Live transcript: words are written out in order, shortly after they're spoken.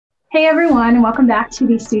Hey everyone, and welcome back to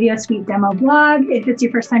the Studio Suite demo blog. If it's your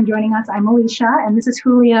first time joining us, I'm Alicia, and this is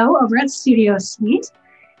Julio over at Studio Suite.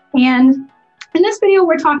 And in this video,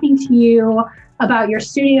 we're talking to you about your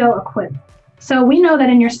studio equipment. So we know that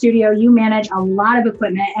in your studio, you manage a lot of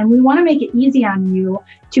equipment, and we want to make it easy on you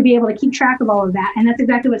to be able to keep track of all of that. And that's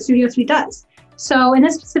exactly what Studio Suite does. So in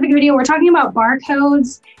this specific video, we're talking about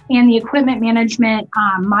barcodes and the equipment management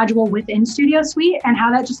module within Studio Suite and how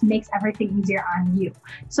that just makes everything easier on you.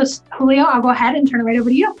 So Julio, I'll go ahead and turn it right over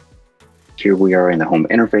to you. Here we are in the home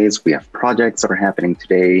interface. We have projects that are happening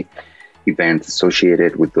today, events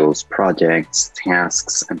associated with those projects,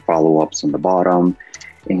 tasks and follow-ups on the bottom.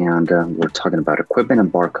 And we're talking about equipment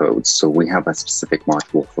and barcodes. So we have a specific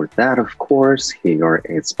module for that, of course. Here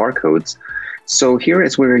is barcodes. So here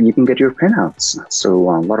is where you can get your printouts. So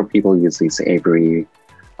a lot of people use these Avery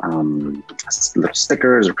little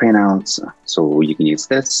stickers or printouts. So you can use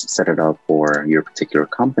this, set it up for your particular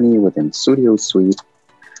company within Studio Suite.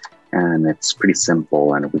 And it's pretty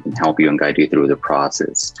simple, and we can help you and guide you through the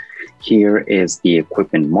process. Here is the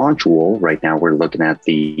equipment module. Right now we're looking at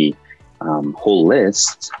the whole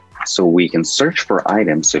list. So we can search for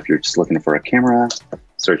items. So if you're just looking for a camera,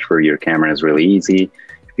 search for your camera is really easy.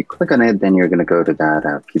 If you click on it, then you're going to go to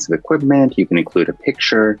that piece of equipment. You can include a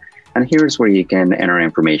picture. And here's where you can enter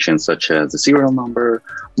information such as the serial number,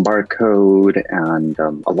 barcode, and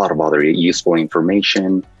a lot of other useful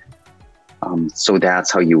information. So that's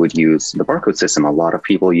how you would use the barcode system. A lot of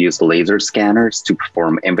people use laser scanners to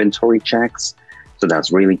perform inventory checks. So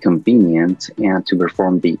that's really convenient. And to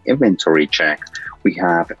perform the inventory check, we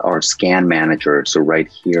have our scan manager. So right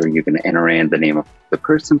here, you can enter in the name of the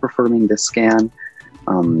person performing the scan,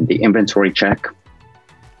 the inventory check.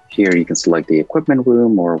 Here you can select the equipment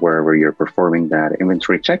room or wherever you're performing that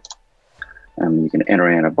inventory check. You can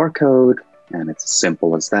enter in a barcode, and it's as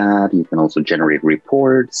simple as that. You can also generate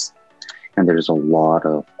reports, and there's a lot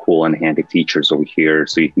of cool and handy features over here.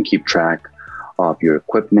 So you can keep track of your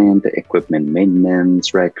equipment, equipment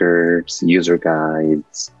maintenance records, user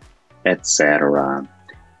guides, etc.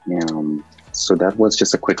 So that was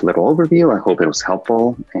just a quick little overview. I hope it was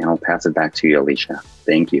helpful, and I'll pass it back to you, Alicia.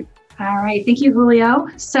 Thank you. All right, thank you, Julio.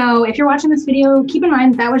 So if you're watching this video, keep in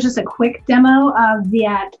mind that was just a quick demo of the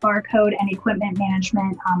barcode and equipment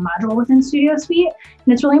management module within Studio Suite.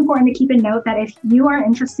 And it's really important to keep in note that if you are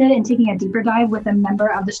interested in taking a deeper dive with a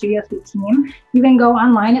member of the Studio Suite team, you can go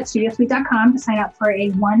online at studiosuite.com to sign up for a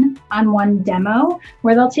one-on-one demo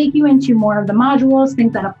where they'll take you into more of the modules,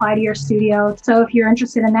 things that apply to your studio. So if you're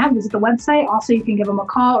interested in that, visit the website. Also, you can give them a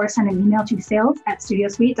call or send an email to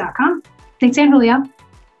sales@studiosuite.com. Thanks, Julio.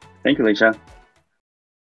 Thank you, Alicia.